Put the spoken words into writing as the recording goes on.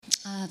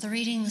The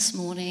reading this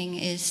morning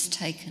is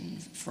taken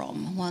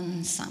from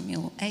 1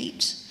 Samuel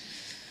 8.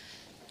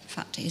 In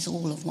fact, it is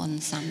all of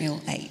 1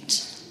 Samuel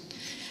 8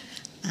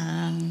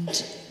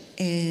 and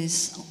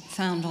is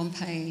found on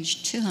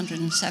page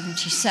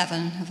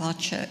 277 of our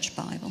church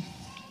Bible.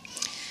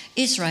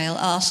 Israel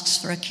asks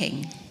for a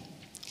king.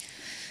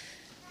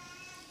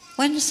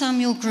 When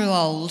Samuel grew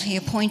old, he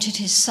appointed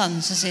his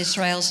sons as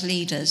Israel's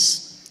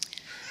leaders.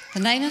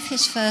 The name of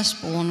his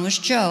firstborn was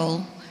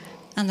Joel,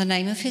 and the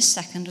name of his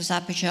second was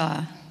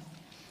Abijah.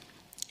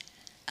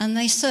 And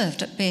they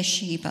served at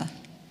Beersheba.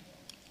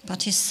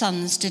 But his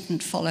sons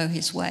didn't follow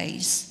his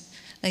ways.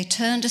 They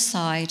turned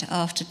aside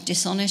after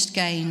dishonest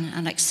gain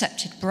and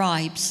accepted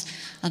bribes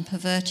and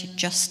perverted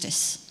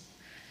justice.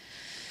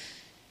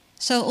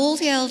 So all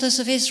the elders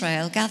of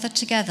Israel gathered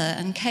together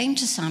and came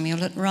to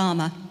Samuel at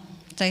Ramah.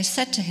 They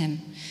said to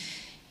him,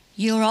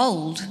 "You are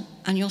old,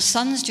 and your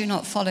sons do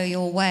not follow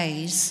your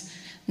ways.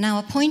 Now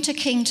appoint a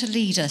king to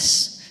lead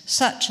us,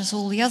 such as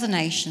all the other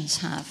nations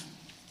have."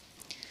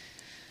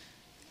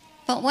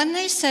 But when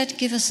they said,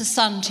 "Give us a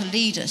son to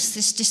lead us,"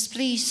 this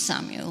displeased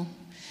Samuel.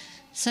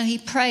 So he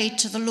prayed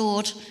to the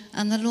Lord,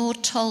 and the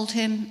Lord told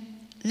him,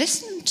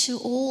 "Listen to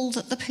all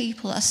that the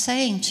people are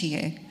saying to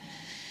you.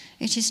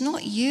 It is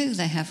not you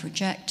they have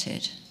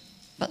rejected,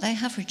 but they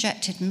have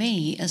rejected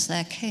me as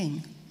their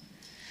king,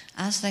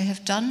 as they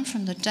have done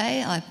from the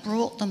day I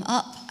brought them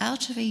up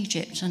out of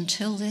Egypt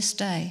until this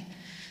day,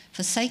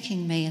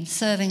 forsaking me and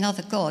serving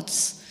other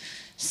gods.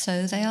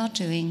 So they are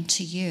doing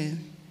to you.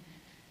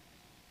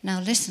 Now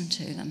listen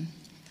to them,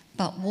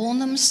 but warn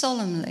them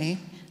solemnly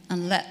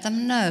and let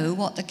them know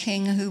what the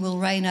king who will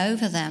reign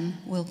over them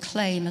will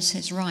claim as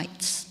his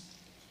rights."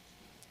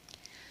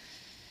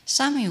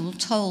 Samuel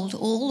told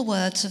all the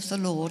words of the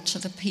Lord to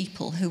the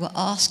people who were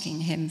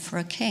asking him for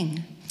a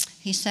king.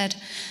 He said,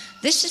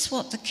 "This is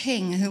what the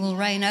king who will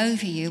reign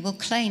over you will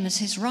claim as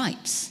his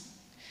rights.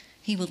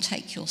 He will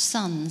take your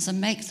sons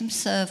and make them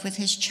serve with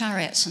his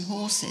chariots and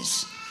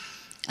horses,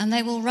 and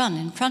they will run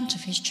in front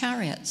of his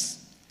chariots.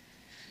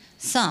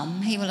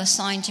 Some he will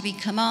assign to be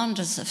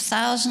commanders of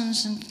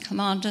thousands and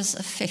commanders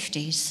of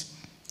 50s,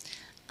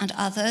 and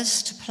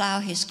others to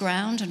plough his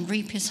ground and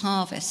reap his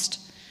harvest,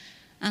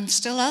 and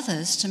still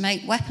others to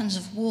make weapons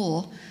of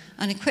war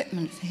and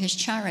equipment for his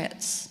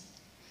chariots.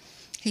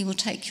 He will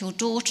take your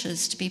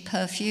daughters to be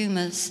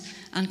perfumers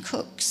and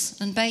cooks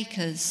and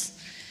bakers.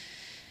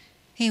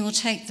 He will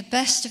take the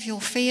best of your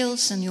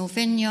fields and your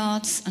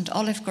vineyards and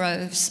olive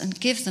groves and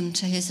give them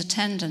to his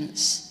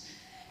attendants.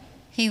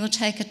 He will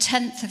take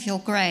 1/10 of your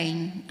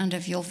grain and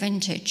of your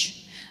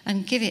vintage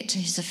and give it to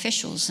his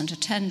officials and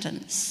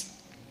attendants.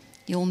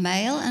 Your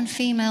male and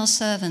female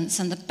servants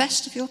and the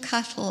best of your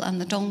cattle and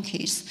the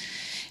donkeys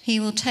he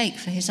will take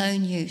for his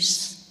own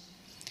use.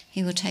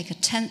 He will take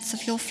 1/10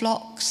 of your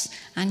flocks,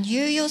 and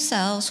you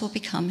yourselves will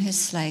become his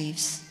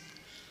slaves.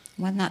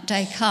 When that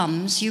day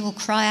comes, you will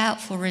cry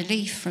out for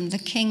relief from the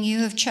king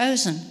you have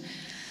chosen,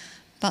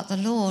 but the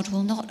Lord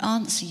will not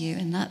answer you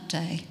in that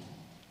day."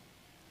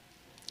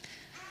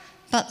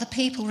 But the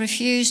people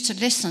refused to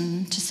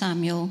listen to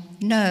Samuel.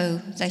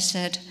 "No," they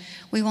said,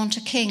 "we want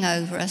a king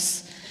over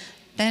us.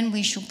 Then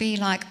we shall be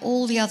like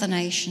all the other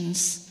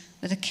nations,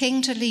 with a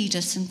king to lead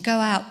us and go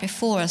out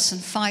before us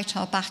and fight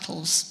our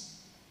battles."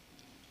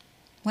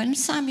 When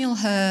Samuel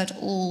heard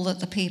all that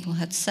the people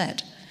had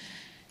said,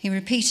 he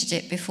repeated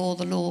it before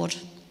the Lord,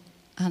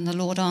 and the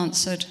Lord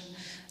answered,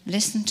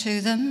 "Listen to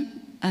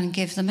them and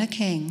give them a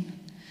king."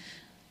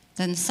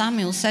 Then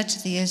Samuel said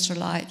to the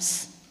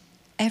Israelites,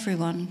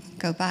 "Everyone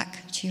go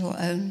back to your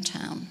own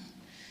town."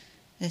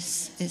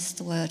 This is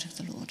the word of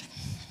the Lord.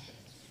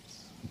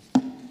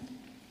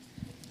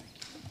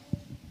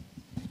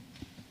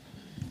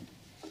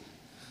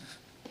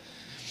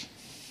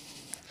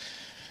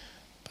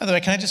 By the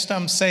way, can I just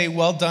say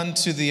well done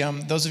to the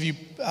those of you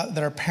that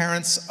are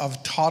parents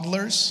of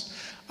toddlers?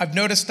 I've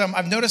noticed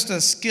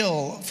a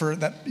skill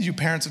that you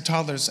parents of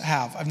toddlers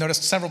have. I've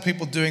noticed several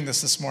people doing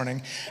this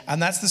morning,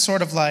 and that's the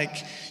sort of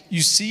like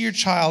you see your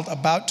child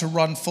about to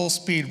run full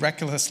speed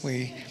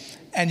recklessly,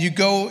 and you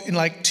go in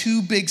like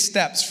 2 big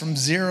steps from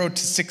 0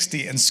 to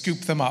 60 and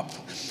scoop them up.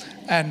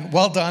 And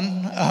well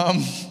done.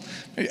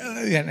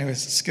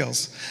 Anyways,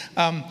 skills.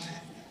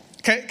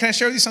 Can I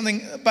share with you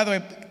something? By the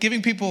way,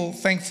 giving people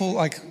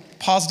thankful,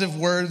 positive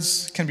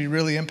words can be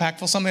really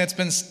impactful. Something that's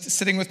been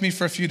sitting with me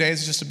for a few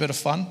days is just a bit of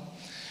fun.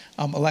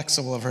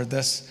 Alexa will have heard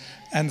this,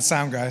 and the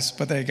sound guys,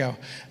 but there you go.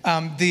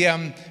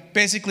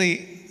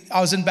 Basically, I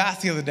was in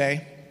Bath the other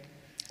day,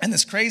 and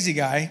this crazy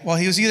guy, well,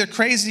 he was either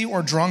crazy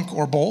or drunk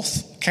or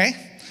both, okay,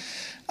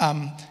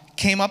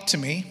 came up to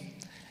me,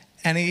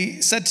 and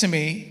he said to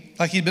me,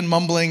 like he'd been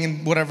mumbling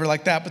and whatever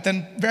like that, but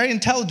then very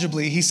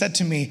intelligibly, he said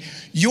to me,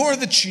 "You're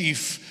the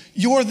chief.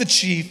 You're the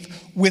chief.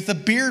 With a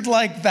beard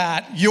like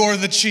that, you're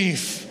the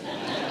chief."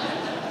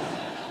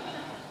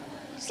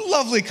 It's a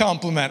lovely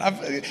compliment.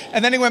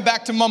 And then he went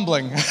back to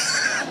mumbling.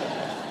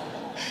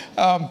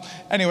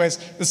 Anyways,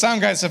 the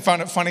sound guys have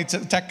found it funny,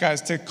 tech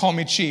guys, to call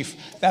me chief.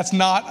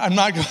 I'm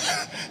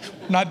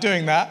not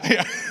doing that.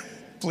 Yeah,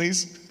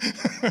 please.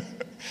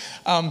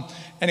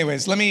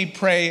 Anyways, let me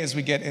pray as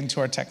we get into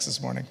our text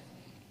this morning.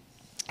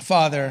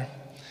 Father,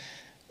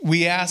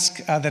 we ask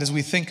that as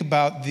we think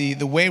about the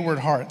wayward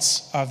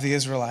hearts of the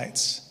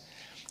Israelites,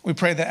 we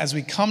pray that as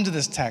we come to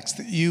this text,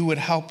 that you would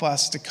help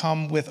us to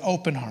come with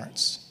open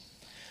hearts,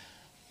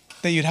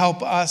 that you'd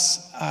help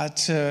us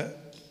to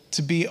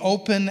be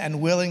open and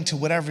willing to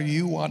whatever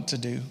you want to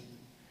do.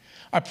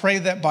 I pray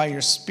that by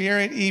your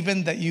Spirit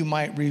even, that you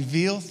might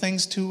reveal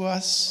things to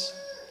us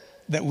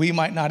that we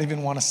might not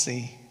even want to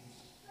see.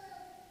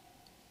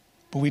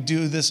 But we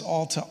do this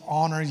all to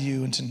honor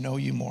you and to know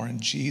you more. In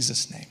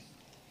Jesus' name,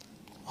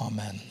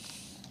 amen.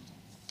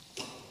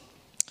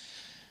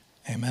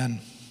 Amen.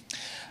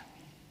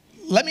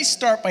 Let me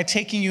start by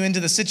taking you into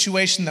the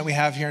situation that we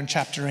have here in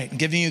chapter 8 and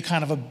giving you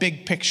kind of a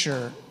big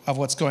picture of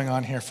what's going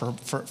on here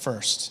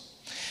first.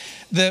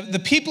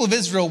 The people of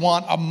Israel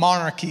want a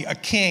monarchy, a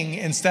king,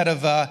 instead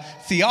of a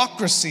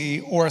theocracy,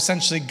 or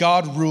essentially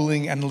God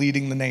ruling and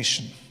leading the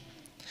nation.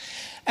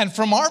 And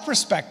from our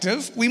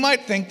perspective, we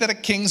might think that a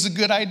king's a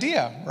good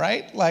idea,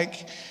 right?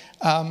 Like,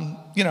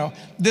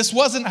 this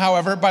wasn't,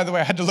 however, by the way,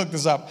 I had to look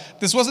this up.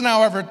 This wasn't,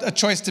 however, a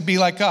choice to be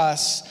like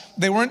us.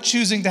 They weren't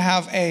choosing to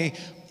have a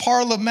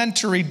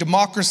parliamentary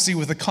democracy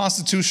with a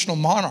constitutional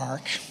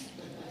monarch.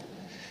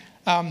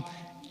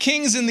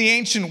 Kings in the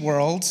ancient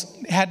world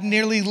had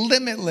nearly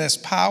limitless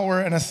power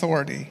and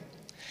authority.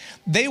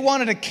 They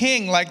wanted a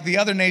king like the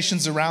other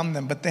nations around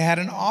them, but they had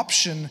an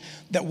option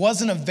that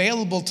wasn't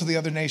available to the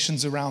other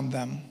nations around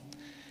them,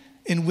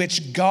 in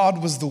which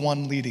God was the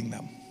one leading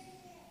them.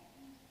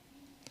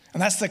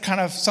 And that's the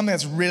kind of something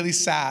that's really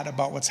sad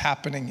about what's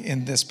happening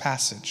in this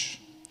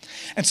passage.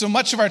 And so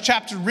much of our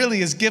chapter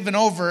really is given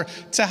over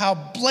to how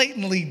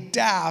blatantly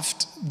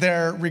daft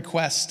their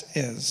request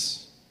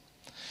is.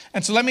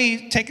 And so let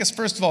me take us,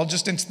 first of all,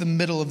 just into the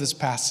middle of this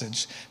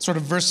passage, sort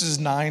of verses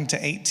 9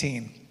 to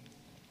 18.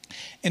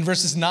 In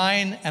verses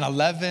 9 and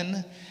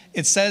 11,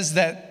 it says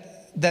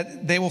that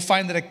they will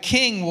find that a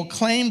king will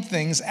claim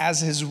things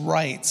as his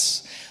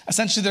rights.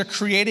 Essentially, they're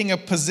creating a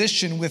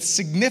position with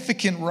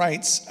significant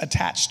rights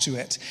attached to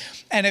it.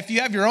 And if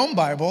you have your own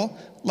Bible,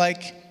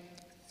 like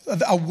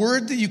a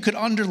word that you could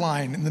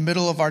underline in the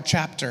middle of our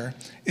chapter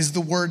is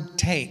the word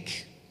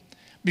take,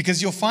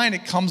 because you'll find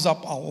it comes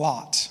up a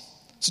lot.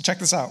 So check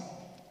this out.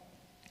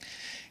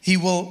 He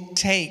will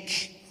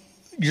take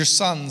your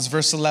sons,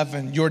 verse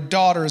 11, your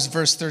daughters,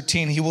 verse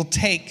 13. He will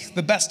take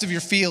the best of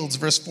your fields,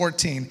 verse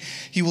 14.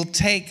 He will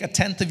take a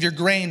tenth of your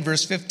grain,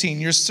 verse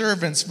 15. Your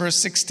servants, verse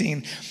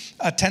 16.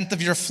 A tenth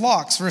of your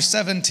flocks, verse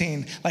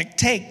 17. Like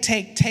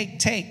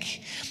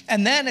take.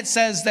 And then it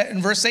says that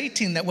in verse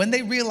 18, that when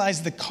they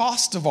realize the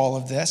cost of all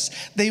of this,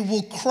 they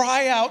will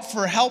cry out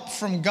for help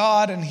from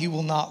God and he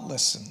will not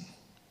listen.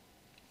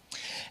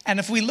 And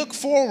if we look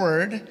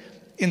forward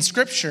in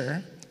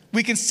Scripture,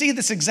 we can see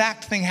this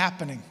exact thing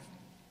happening.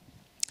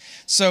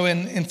 So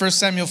in 1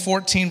 Samuel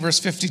 14, verse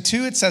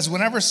 52, it says,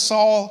 whenever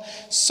Saul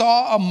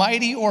saw a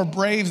mighty or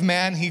brave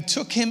man, he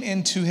took him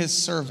into his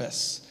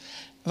service.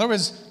 In other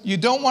words, you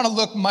don't want to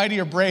look mighty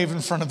or brave in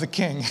front of the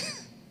king.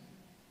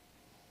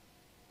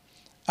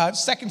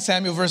 2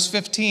 Samuel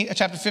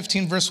chapter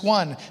 15, verse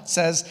 1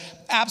 says,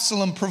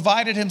 Absalom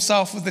provided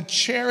himself with a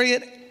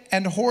chariot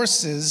and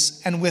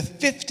horses and with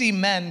 50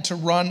 men to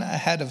run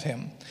ahead of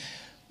him.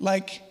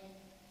 Like,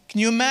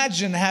 can you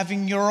imagine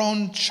having your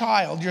own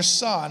child, your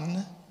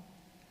son,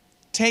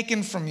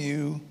 taken from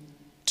you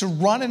to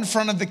run in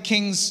front of the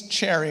king's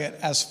chariot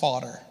as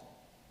fodder?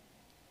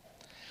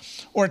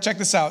 Or check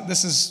this out.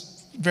 This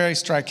is very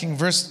striking.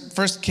 1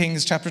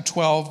 Kings chapter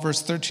 12,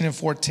 verse 13 and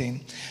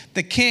 14.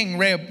 The king,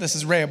 this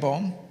is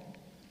Rehoboam,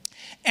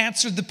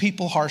 answered the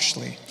people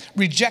harshly,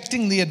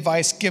 rejecting the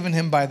advice given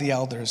him by the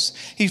elders.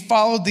 He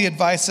followed the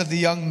advice of the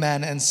young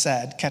men and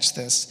said, catch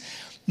this,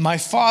 my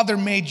father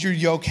made your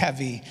yoke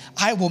heavy.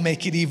 I will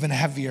make it even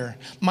heavier.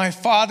 My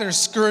father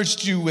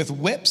scourged you with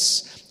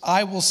whips.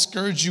 I will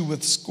scourge you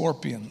with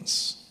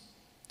scorpions.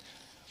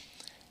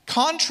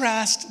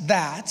 Contrast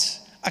that,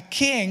 a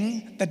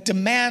king that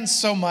demands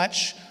so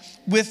much,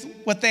 with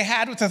what they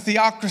had with a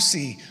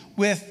theocracy.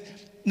 There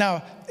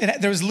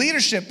was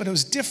leadership, but it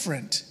was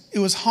different. It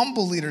was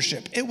humble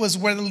leadership. It was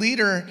where the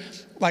leader,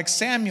 like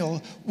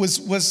Samuel,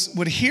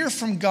 would hear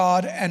from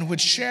God and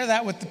would share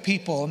that with the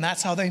people, and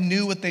that's how they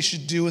knew what they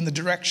should do and the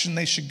direction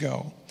they should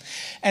go.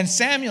 And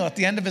Samuel, at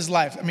the end of his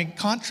life,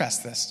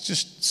 contrast this,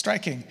 just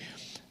striking.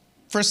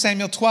 1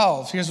 Samuel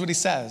 12, here's what he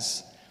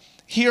says.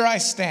 Here I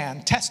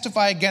stand,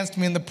 testify against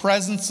me in the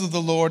presence of the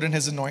Lord and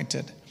his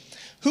anointed.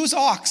 Whose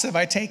ox have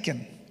I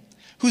taken?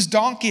 Whose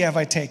donkey have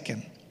I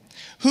taken?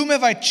 Whom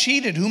have I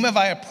cheated? Whom have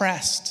I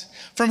oppressed?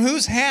 From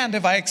whose hand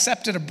have I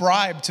accepted a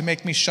bribe to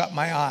make me shut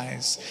my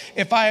eyes?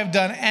 If I have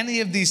done any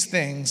of these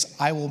things,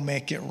 I will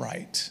make it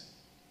right.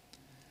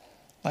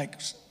 Like,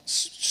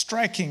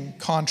 striking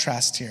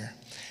contrast here.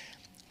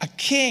 A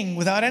king,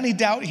 without any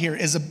doubt here,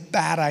 is a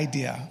bad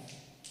idea.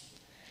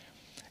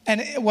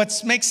 And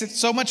what makes it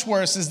so much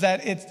worse is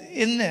that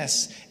in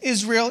this,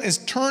 Israel is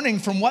turning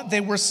from what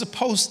they were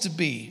supposed to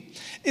be.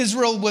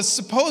 Israel was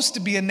supposed to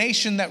be a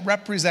nation that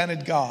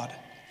represented God.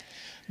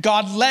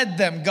 God led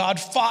them. God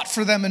fought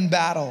for them in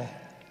battle.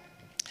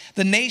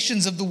 The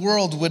nations of the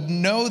world would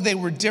know they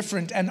were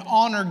different and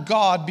honor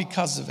God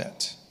because of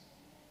it.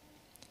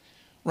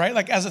 Right?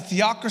 Like as a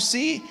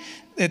theocracy,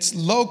 it's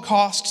low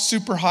cost,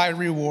 super high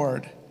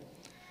reward.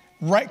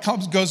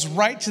 Goes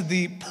right to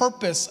the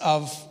purpose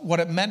of what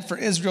it meant for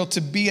Israel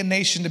to be a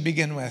nation to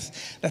begin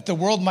with, that the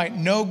world might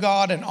know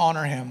God and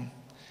honor him.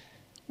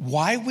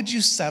 Why would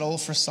you settle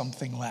for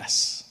something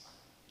less?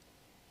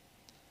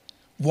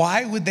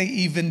 Why would they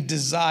even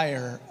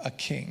desire a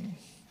king?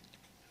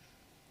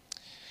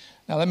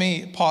 Now let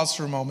me pause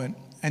for a moment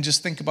and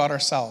just think about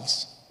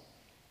ourselves.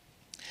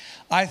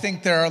 I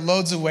think there are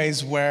loads of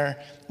ways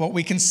where what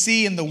we can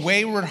see in the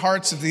wayward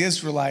hearts of the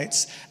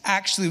Israelites,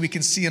 actually we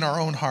can see in our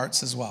own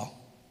hearts as well.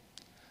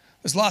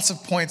 There's lots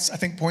of points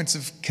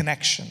of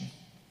connection.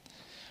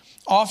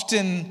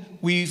 Often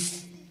we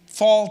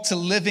fall to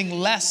living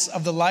less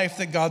of the life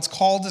that God's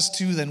called us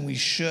to than we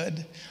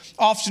should.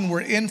 Often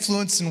we're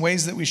influenced in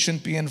ways that we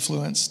shouldn't be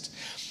influenced.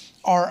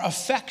 Our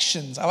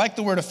affections, I like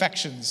the word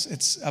affections,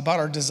 it's about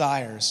our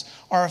desires.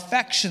 Our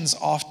affections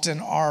often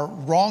are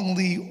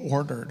wrongly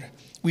ordered.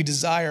 We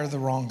desire the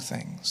wrong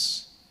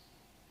things.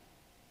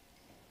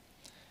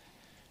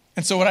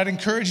 And so what I'd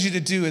encourage you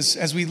to do is,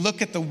 as we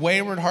look at the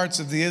wayward hearts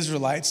of the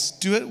Israelites,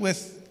 do it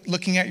with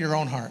looking at your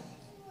own heart,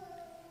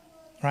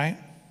 right?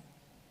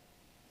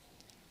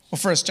 Well,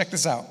 first, check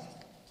this out.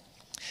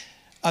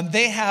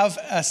 They have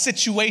a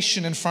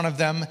situation in front of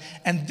them,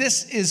 and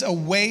this is a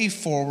way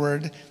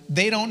forward.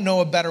 They don't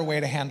know a better way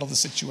to handle the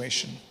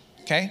situation,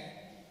 okay?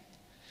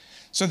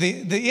 So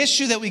the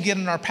issue that we get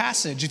in our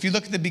passage, if you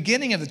look at the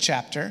beginning of the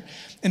chapter,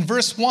 in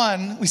verse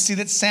 1, we see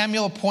that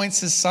Samuel appoints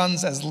his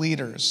sons as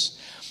leaders.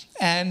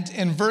 And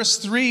in verse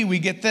 3, we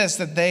get this,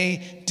 that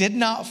they did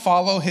not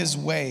follow his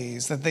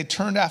ways, that they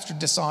turned after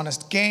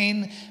dishonest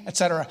gain,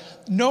 etc.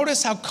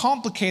 Notice how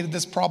complicated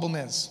this problem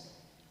is.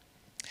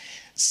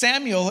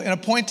 Samuel, in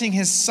appointing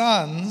his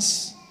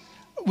sons,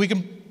 we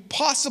can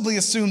possibly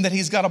assume that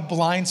he's got a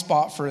blind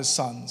spot for his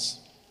sons.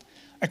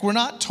 Like, we're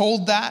not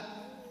told that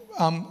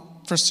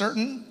for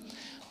certain,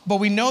 but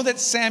we know that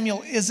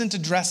Samuel isn't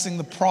addressing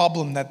the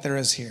problem that there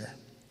is here.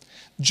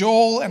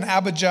 Joel and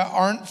Abijah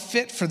aren't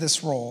fit for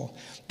this role.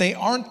 They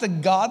aren't the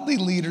godly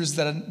leaders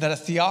that a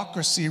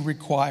theocracy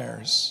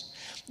requires.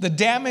 The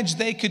damage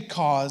they could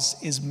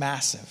cause is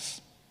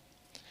massive.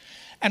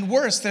 And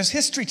worse, there's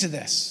history to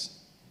this,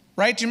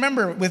 right? Do you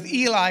remember with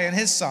Eli and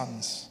his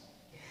sons?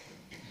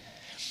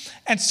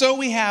 And so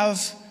we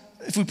have,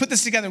 if we put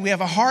this together, we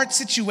have a hard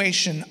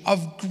situation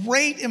of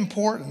great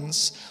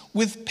importance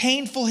with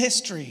painful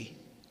history.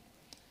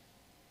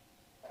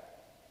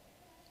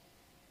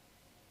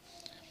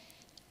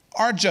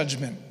 Our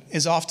judgment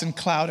is often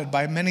clouded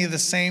by many of the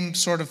same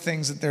sort of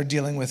things that they're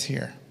dealing with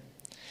here.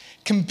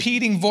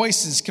 Competing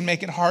voices can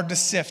make it hard to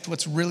sift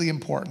what's really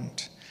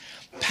important.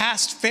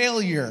 Past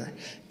failure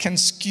can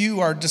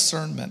skew our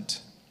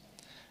discernment.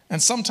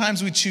 And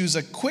sometimes we choose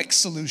a quick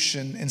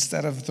solution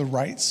instead of the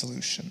right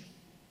solution,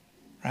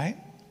 right?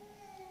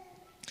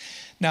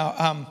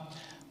 Now,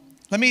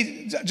 let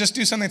me just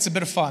do something that's a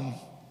bit of fun.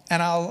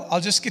 And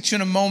I'll just get you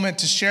in a moment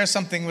to share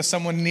something with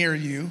someone near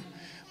you.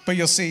 But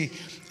you'll see,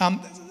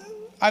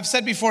 I've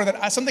said before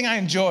that something I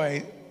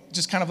enjoy,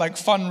 just kind of like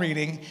fun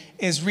reading,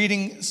 is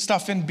reading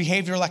stuff in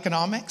behavioral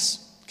economics,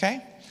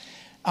 okay?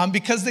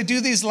 Because they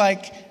do these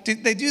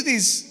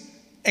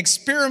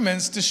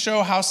experiments to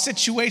show how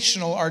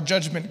situational our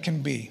judgment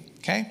can be,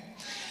 okay?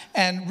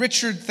 And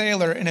Richard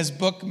Thaler, in his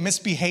book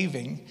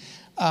Misbehaving,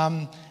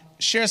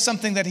 shares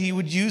something that he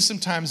would use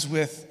sometimes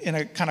in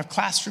a kind of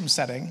classroom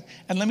setting.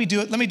 And let me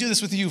do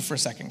this with you for a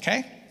second,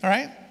 okay? All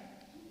right?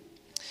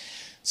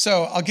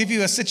 So I'll give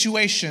you a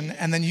situation,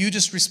 and then you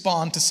just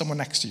respond to someone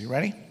next to you.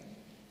 Ready?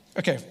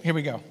 Okay, here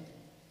we go.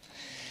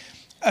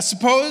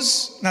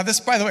 Suppose, now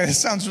this, by the way, this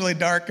sounds really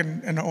dark,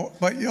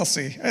 but you'll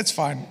see. It's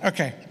fine.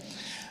 Okay.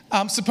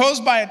 Suppose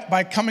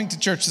by coming to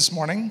church this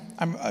morning,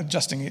 I'm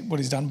adjusting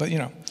what he's done, but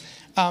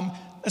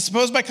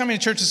suppose by coming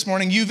to church this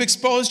morning, you've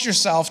exposed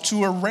yourself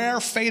to a rare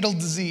fatal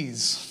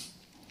disease.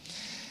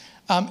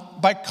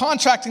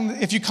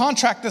 If you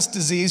contract this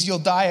disease, you'll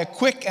die a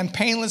quick and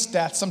painless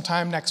death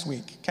sometime next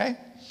week, okay?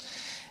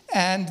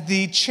 And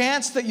the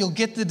chance that you'll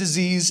get the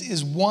disease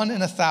is 1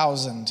 in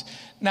 1,000.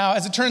 Now,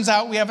 as it turns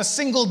out, we have a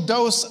single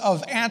dose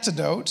of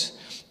antidote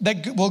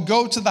that will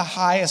go to the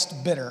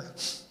highest bidder.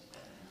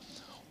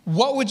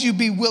 What would you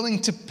be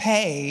willing to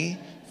pay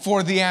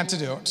for the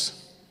antidote?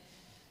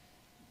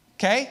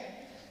 Okay?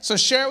 So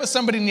share it with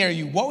somebody near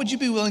you. What would you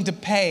be willing to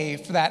pay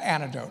for that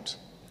antidote?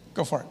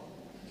 Go for it.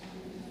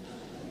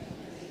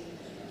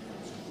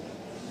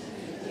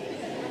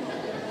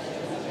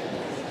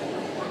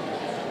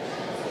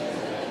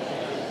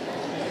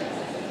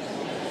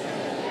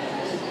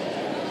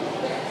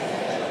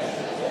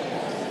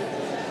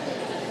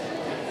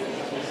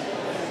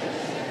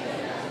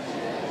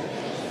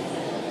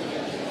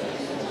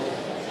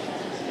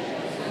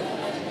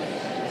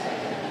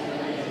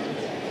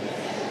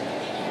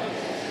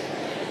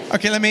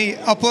 Okay,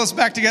 I'll pull us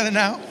back together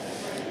now.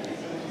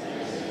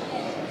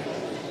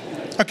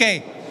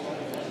 Okay,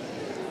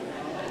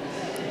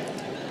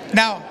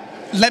 Now,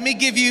 let me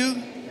give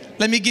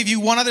you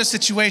one other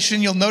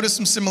situation. You'll notice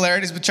some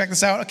similarities, but check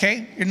this out,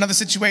 okay? Another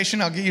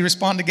situation. I'll get you to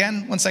respond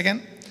again. 1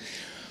 second.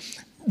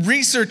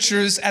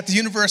 Researchers at the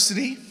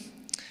university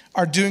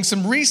are doing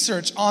some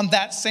research on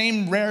that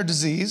same rare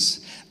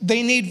disease.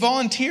 They need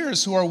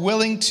volunteers who are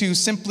willing to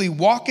simply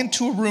walk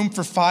into a room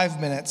for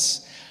 5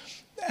 minutes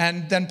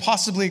and then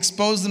possibly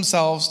expose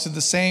themselves to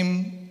the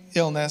same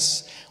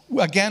illness,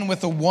 again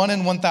with a 1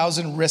 in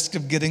 1,000 risk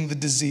of getting the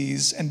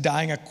disease and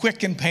dying a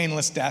quick and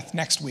painless death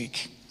next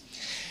week.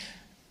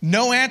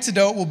 No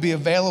antidote will be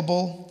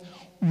available.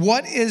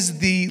 What is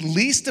the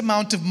least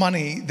amount of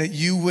money that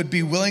you would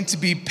be willing to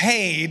be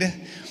paid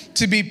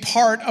to be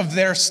part of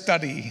their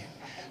study?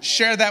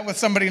 Share that with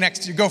somebody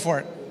next to you. Go for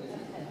it.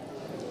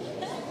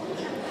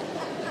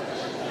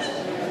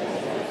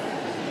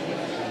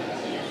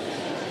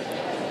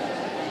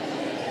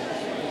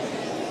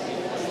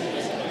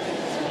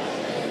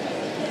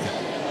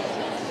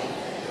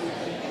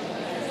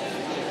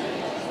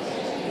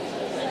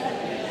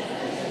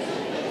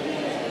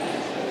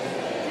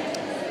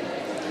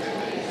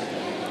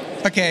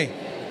 Okay.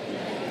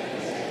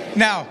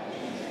 Now,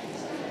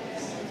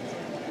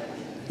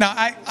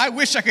 I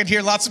wish I could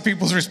hear lots of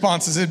people's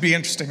responses. It'd be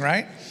interesting,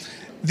 right?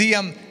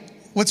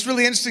 What's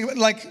really interesting,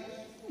 like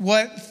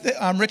what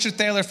Richard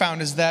Thaler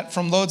found is that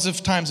from loads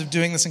of times of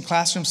doing this in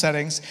classroom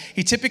settings,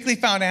 he typically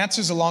found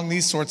answers along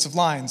these sorts of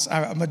lines.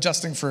 I'm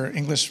adjusting for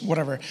English,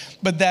 whatever.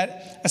 But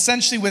that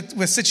essentially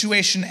with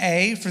situation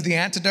A for the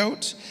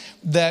antidote,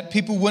 that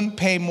people wouldn't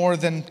pay more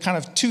than kind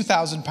of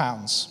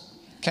 £2,000,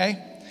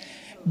 okay?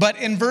 But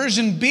in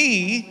version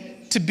B,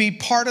 to be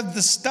part of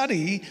the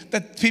study,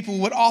 that people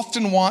would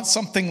often want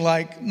something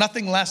like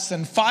nothing less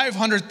than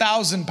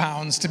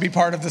 £500,000 to be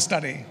part of the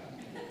study,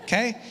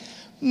 okay?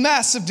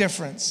 Massive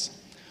difference.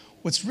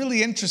 What's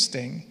really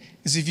interesting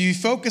is if you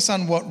focus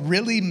on what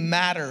really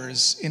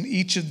matters in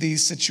each of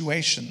these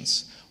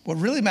situations, what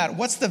really matters,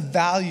 what's the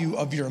value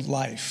of your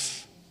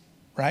life,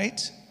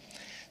 right?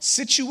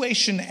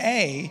 Situation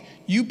A,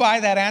 you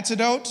buy that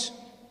antidote,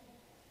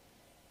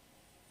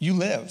 you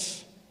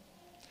live.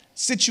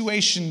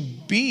 Situation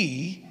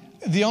B,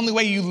 the only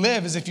way you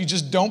live is if you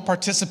just don't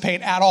participate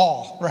at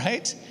all,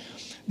 right?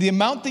 The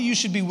amount that you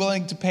should be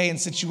willing to pay in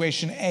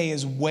situation A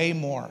is way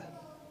more.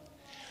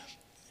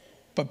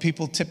 But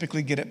people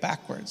typically get it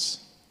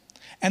backwards.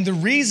 And the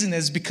reason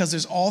is because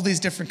there's all these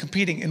different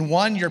competing. In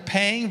one, you're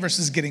paying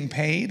versus getting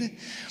paid.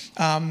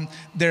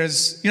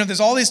 There's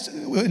all these.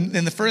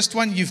 In the first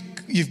one,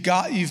 you've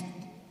got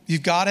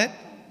it.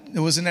 It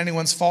wasn't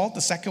anyone's fault.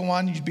 The second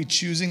one, you'd be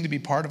choosing to be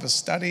part of a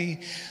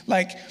study.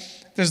 Like,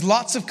 there's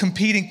lots of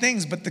competing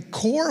things, but the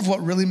core of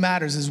what really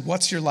matters is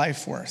what's your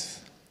life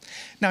worth.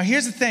 Now,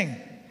 here's the thing.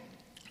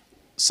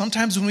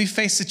 Sometimes when we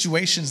face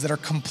situations that are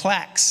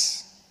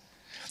complex,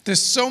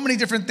 there's so many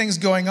different things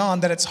going on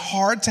that it's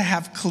hard to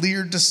have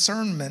clear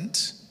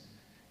discernment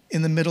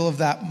in the middle of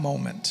that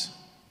moment.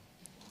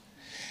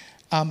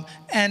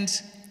 And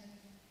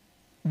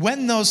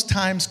when those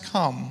times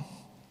come,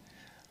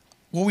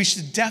 what we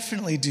should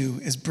definitely do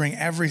is bring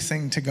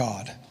everything to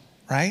God,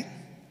 right?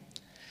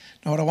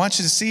 Now, what I want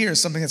you to see here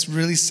is something that's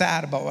really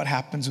sad about what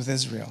happens with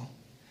Israel.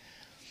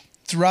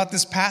 Throughout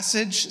this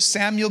passage,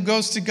 Samuel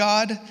goes to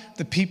God,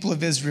 the people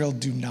of Israel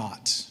do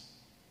not.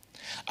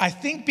 I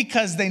think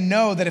because they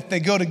know that if they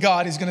go to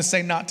God, he's going to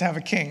say not to have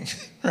a king,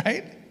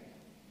 right?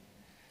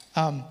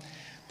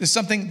 There's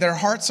something, their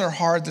hearts are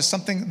hard. There's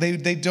something,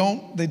 they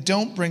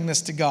don't bring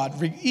this to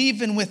God,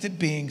 even with it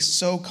being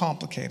so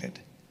complicated.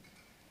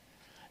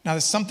 Now,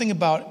 there's something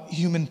about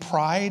human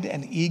pride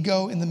and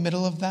ego in the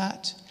middle of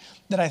that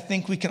I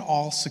think we can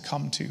all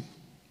succumb to.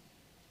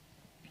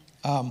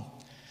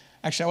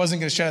 Actually, I wasn't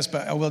going to share this,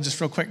 but I will just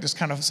real quick, just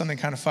kind of something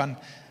kind of fun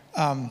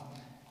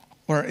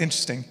or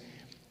interesting.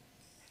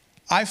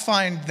 I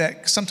find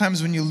that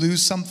sometimes when you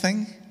lose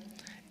something,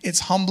 it's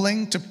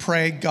humbling to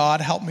pray,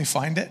 God, help me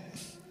find it.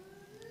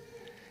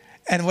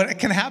 And what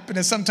can happen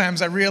is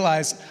sometimes I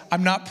realize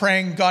I'm not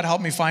praying, God,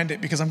 help me find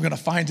it, because I'm going to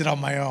find it on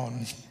my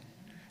own.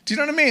 Do you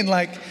know what I mean?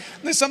 Like,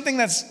 there's something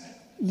that's,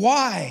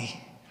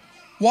 why?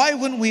 Why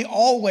wouldn't we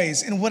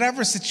always, in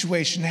whatever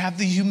situation, have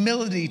the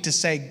humility to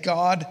say,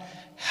 God,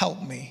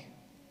 help me?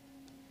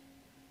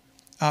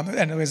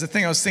 Anyways, the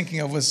thing I was thinking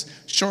of was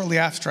shortly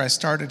after I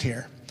started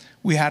here,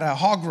 we had a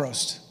hog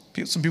roast.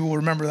 Some people will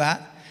remember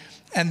that.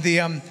 And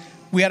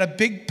we had a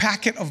big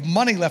packet of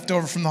money left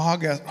over from the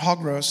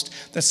hog roast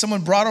that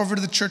someone brought over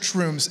to the church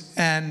rooms,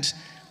 and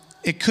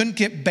it couldn't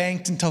get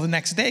banked until the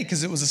next day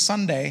because it was a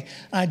Sunday.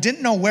 And I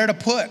didn't know where to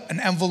put an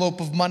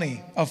envelope of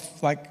money, of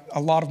like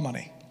a lot of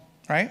money,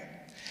 right?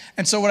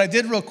 And so what I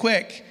did real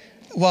quick,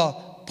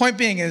 point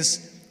being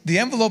is the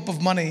envelope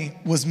of money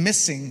was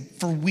missing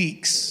for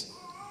weeks.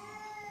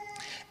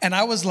 And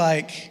I was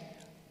like,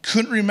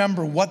 couldn't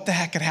remember what the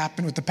heck had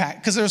happened with the pack,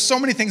 because there were so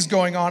many things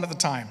going on at the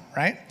time,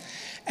 right?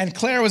 And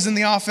Claire was in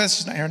the office,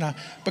 she's not here now,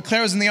 but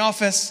Claire was in the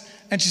office,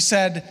 and she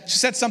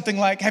said something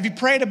like, have you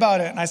prayed about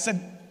it? And I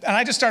said,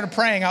 I just started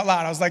praying out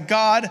loud. I was like,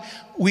 God,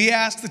 we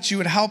ask that you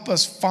would help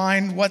us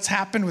find what's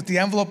happened with the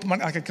envelope.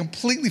 Like, I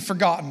completely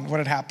forgotten what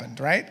had happened,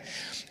 right?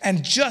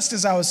 And just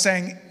as I was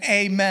saying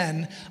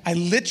amen, I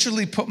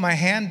literally put my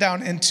hand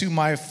down into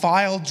my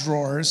file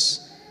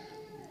drawers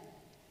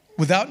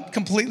without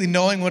completely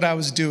knowing what I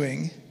was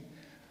doing,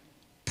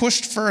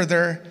 pushed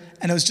further,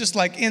 and it was just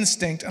like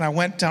instinct, and I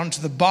went down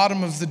to the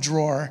bottom of the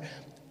drawer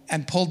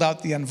and pulled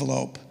out the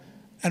envelope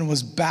and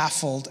was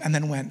baffled, and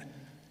then went,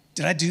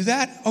 did I do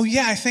that? Oh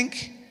yeah, I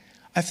think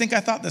I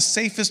thought the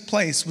safest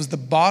place was the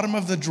bottom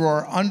of the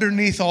drawer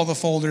underneath all the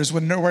folders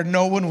where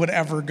no one would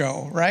ever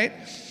go, right?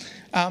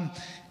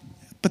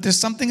 But there's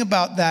something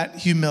about that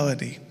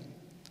humility,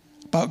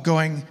 about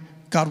going,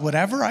 God,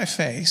 whatever I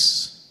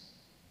face,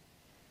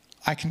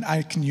 I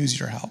can use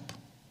your help,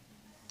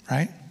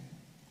 right?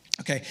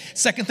 Okay,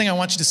 second thing I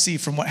want you to see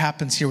from what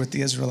happens here with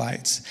the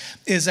Israelites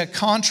is a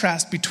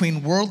contrast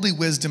between worldly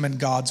wisdom and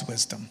God's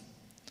wisdom,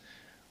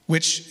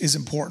 which is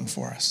important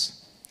for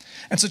us.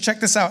 And so check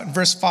this out in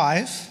verse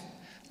 5,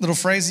 little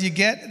phrase you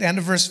get at the end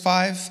of verse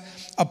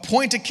 5,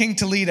 appoint a king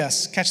to lead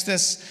us, catch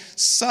this,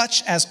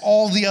 such as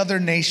all the other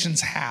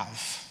nations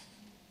have.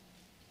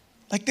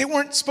 Like they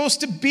weren't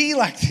supposed to be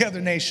like the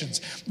other nations.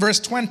 Verse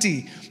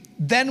 20,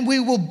 then we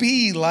will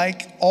be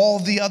like all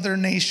the other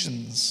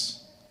nations.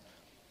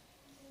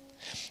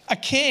 A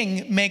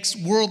king makes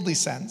worldly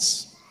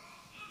sense.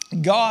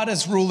 God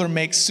as ruler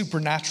makes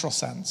supernatural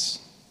sense.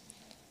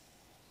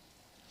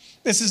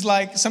 This is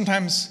like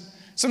sometimes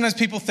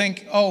people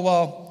think, oh,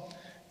 well,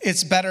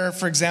 it's better,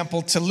 for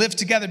example, to live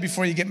together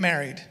before you get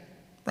married,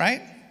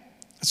 right?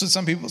 That's what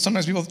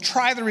sometimes people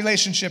try the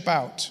relationship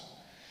out,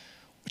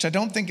 which I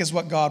don't think is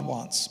what God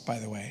wants, by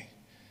the way,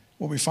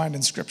 what we find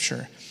in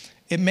Scripture.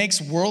 It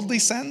makes worldly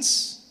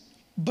sense,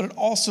 but it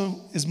also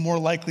is more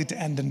likely to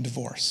end in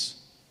divorce.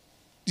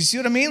 Do you see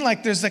what I mean?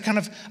 Like there's that kind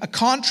of a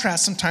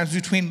contrast sometimes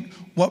between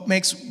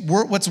what's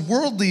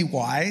worldly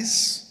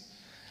wise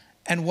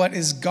and what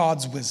is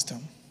God's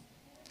wisdom.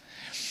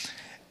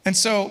 And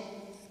so,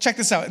 check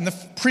this out. In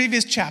the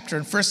previous chapter,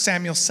 in 1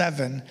 Samuel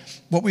 7,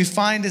 what we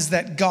find is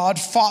that God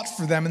fought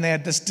for them and they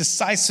had this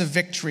decisive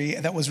victory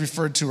that was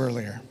referred to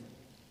earlier.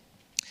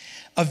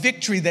 A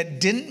victory that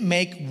didn't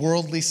make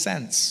worldly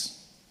sense.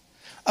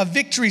 A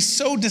victory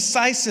so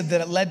decisive that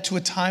it led to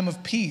a time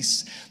of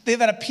peace. They've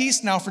had a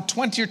peace now for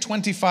 20 or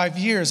 25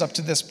 years up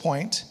to this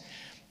point,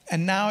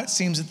 and now it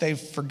seems that they've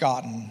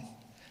forgotten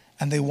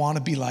and they want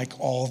to be like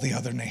all the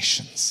other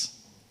nations.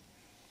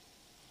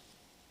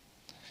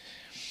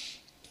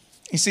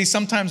 You see,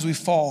 sometimes we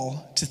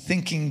fall to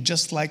thinking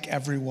just like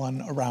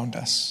everyone around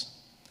us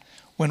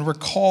when we're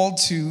called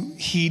to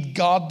heed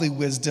godly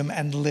wisdom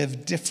and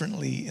live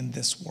differently in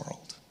this world.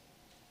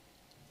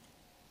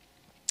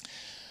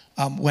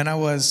 When I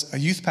was a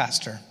youth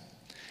pastor,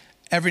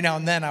 every now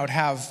and then I would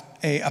have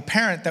a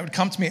parent that would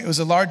come to me. It was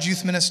a large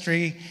youth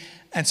ministry,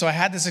 and so I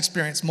had this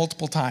experience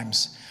multiple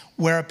times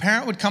where a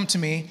parent would come to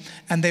me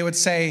and they would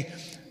say,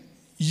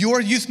 your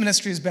youth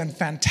ministry has been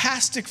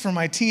fantastic for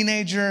my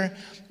teenager,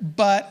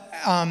 but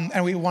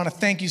and we want to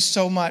thank you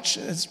so much.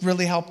 It's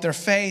really helped their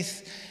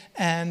faith.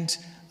 And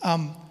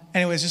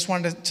anyways, just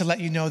wanted to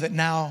let you know that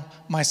now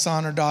my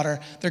son or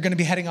daughter, they're going to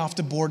be heading off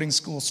to boarding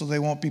school, so they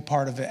won't be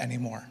part of it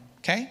anymore.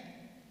 Okay?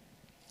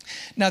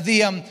 Now,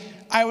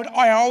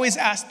 I always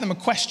ask them a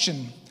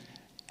question,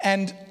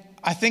 and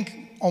I think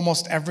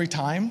almost every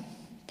time,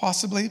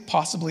 possibly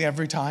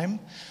every time,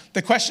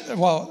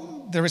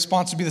 the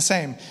response would be the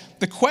same.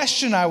 The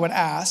question I would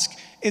ask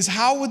is,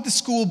 how would the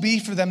school be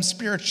for them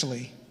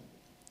spiritually?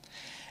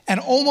 And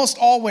almost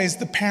always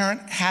the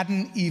parent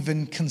hadn't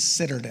even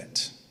considered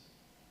it.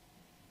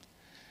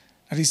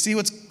 Now, do you see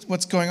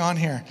what's going on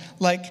here?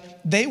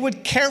 Like, they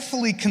would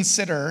carefully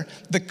consider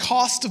the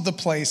cost of the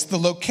place, the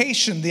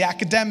location, the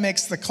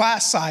academics, the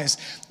class size,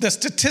 the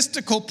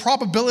statistical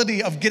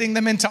probability of getting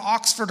them into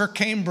Oxford or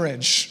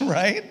Cambridge,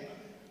 right?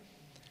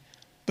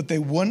 But they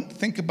wouldn't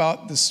think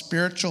about the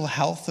spiritual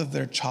health of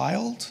their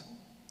child.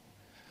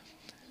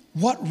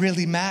 What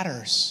really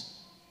matters?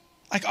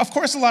 Like, of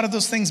course, a lot of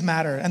those things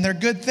matter, and they're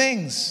good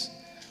things.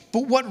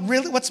 But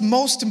what's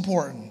most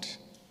important?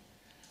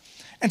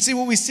 And see,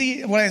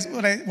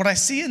 what I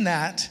see in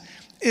that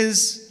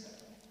is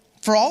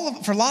for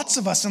lots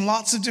of us in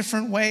lots of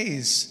different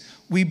ways,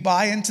 we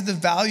buy into the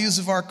values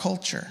of our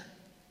culture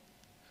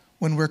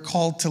when we're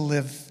called to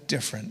live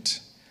different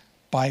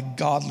by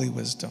godly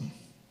wisdom.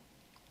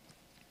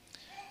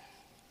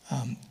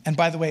 And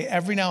by the way,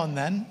 every now and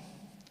then,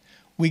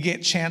 we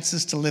get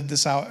chances to live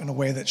this out in a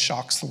way that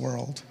shocks the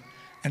world.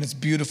 And it's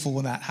beautiful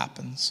when that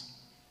happens.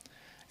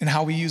 And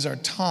how we use our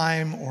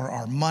time or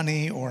our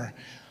money or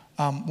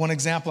one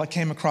example I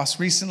came across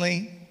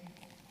recently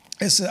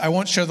is, I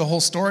won't share the whole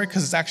story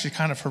because it's actually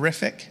kind of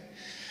horrific,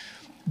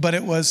 but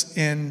it was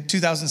in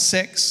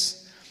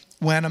 2006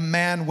 when a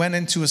man went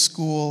into a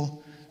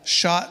school,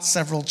 shot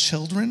several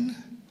children,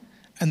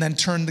 and then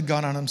turned the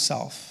gun on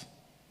himself.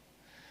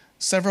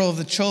 Several of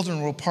the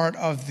children were part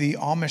of the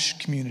Amish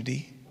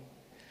community.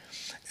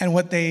 And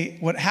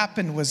what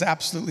happened was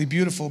absolutely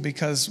beautiful,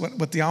 because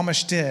what the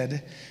Amish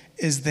did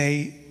is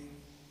they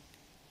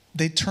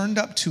turned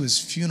up to his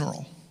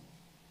funeral.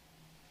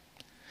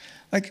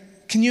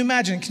 Like, can you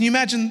imagine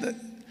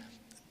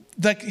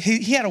that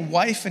he had a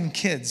wife and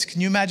kids.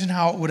 Can you imagine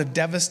how it would have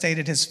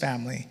devastated his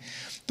family?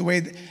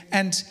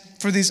 And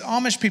for these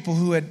Amish people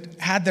who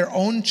had their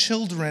own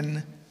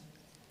children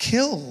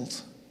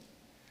killed,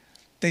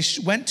 they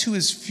went to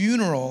his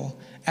funeral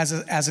as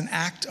an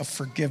act of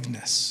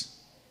forgiveness.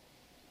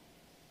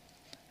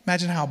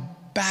 Imagine how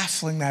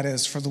baffling that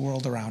is for the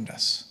world around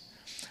us.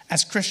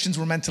 As Christians,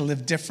 we're meant to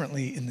live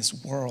differently in this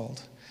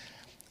world.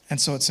 And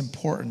so it's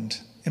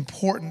important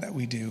that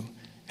we do,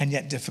 and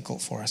yet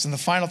difficult for us. And the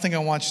final thing I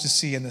want you to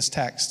see in this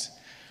text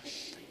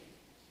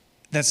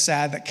that's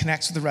sad, that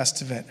connects with the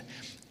rest of it,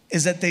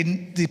 is that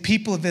the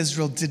people of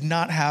Israel did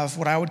not have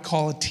what I would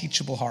call a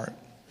teachable heart.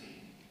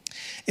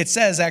 It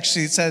says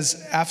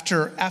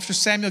after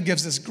Samuel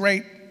gives this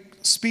great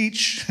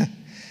speech,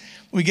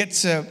 we get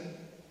to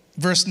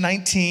verse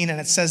 19, and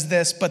it says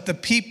this: but the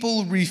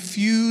people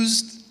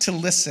refused to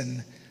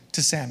listen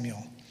to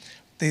Samuel.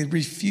 They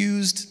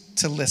refused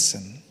to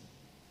listen.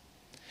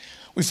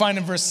 We find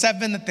in verse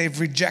 7 that they've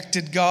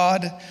rejected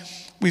God.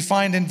 We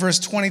find in verse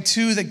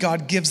 22 that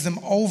God gives them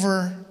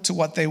over to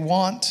what they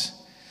want.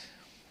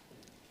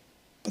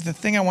 But the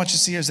thing I want you to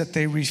see is that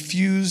they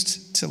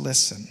refused to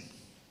listen.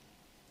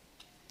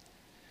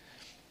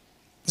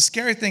 The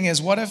scary thing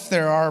is, what if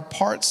there are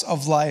parts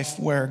of life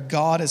where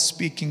God is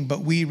speaking,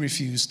 but we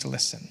refuse to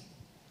listen?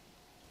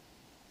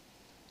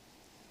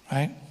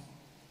 Right?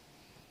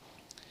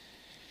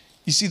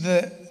 You see,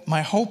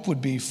 my hope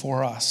would be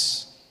for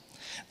us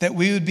that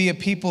we would be a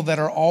people that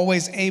are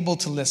always able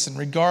to listen,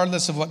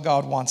 regardless of what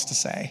God wants to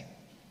say.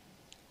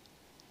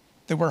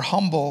 That we're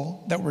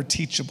humble, that we're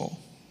teachable.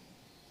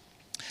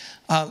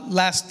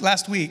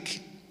 Last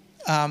week,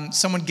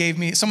 someone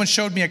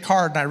showed me a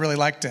card and I really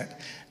liked it.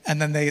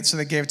 And then they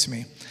gave it to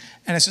me.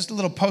 And it's just a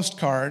little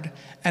postcard.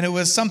 And it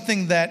was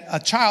something that a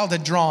child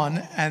had drawn,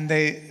 and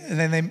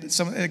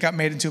it got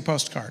made into a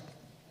postcard.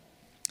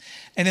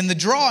 And in the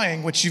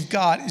drawing, what you've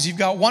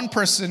got one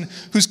person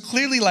who's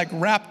clearly like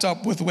wrapped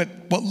up with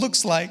what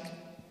looks like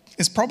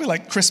is probably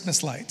like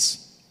Christmas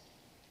lights.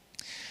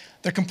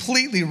 They're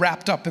completely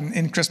wrapped up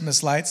in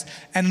Christmas lights.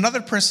 And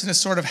another person is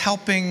sort of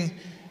helping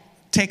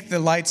take the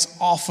lights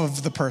off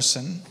of the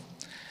person.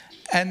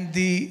 And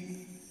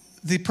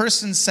the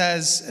person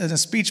says in a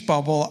speech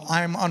bubble,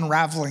 "I'm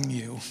unraveling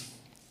you."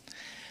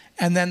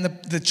 And then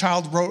the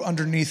child wrote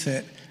underneath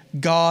it,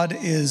 "God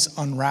is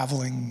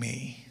unraveling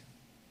me."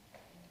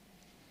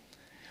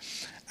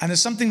 And there's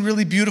something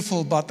really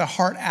beautiful about the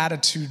heart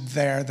attitude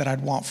there that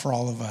I'd want for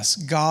all of us.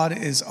 God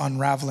is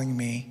unraveling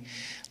me.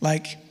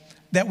 Like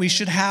that we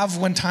should have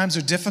when times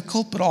are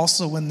difficult, but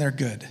also when they're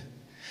good.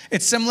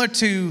 It's similar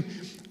to,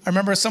 I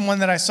remember someone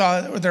that I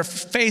saw, their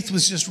faith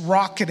was just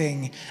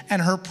rocketing,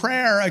 and her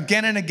prayer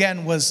again and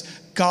again was,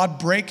 "God,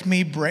 break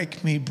me,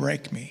 break me,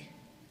 break me."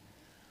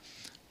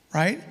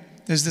 Right?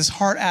 There's this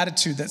heart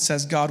attitude that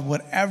says, "God,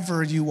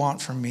 whatever you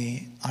want from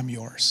me, I'm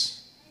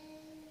yours."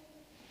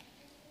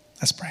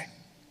 Let's pray.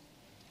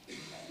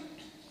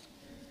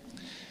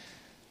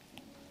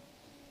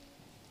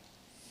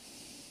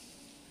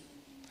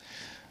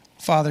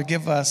 Father,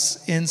 give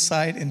us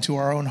insight into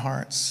our own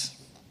hearts.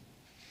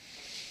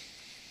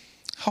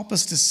 Help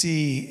us to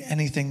see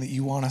anything that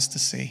you want us to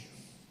see.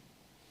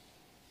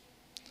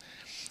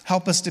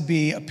 Help us to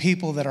be a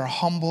people that are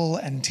humble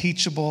and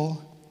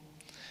teachable,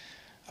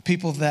 a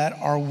people that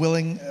are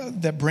willing,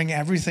 that bring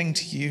everything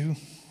to you.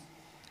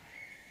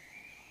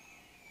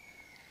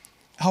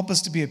 Help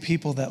us to be a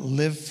people that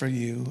live for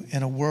you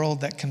in a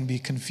world that can be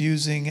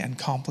confusing and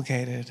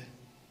complicated.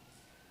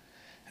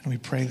 And we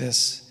pray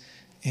this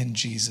in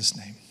Jesus'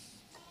 name.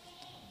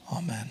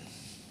 Amen.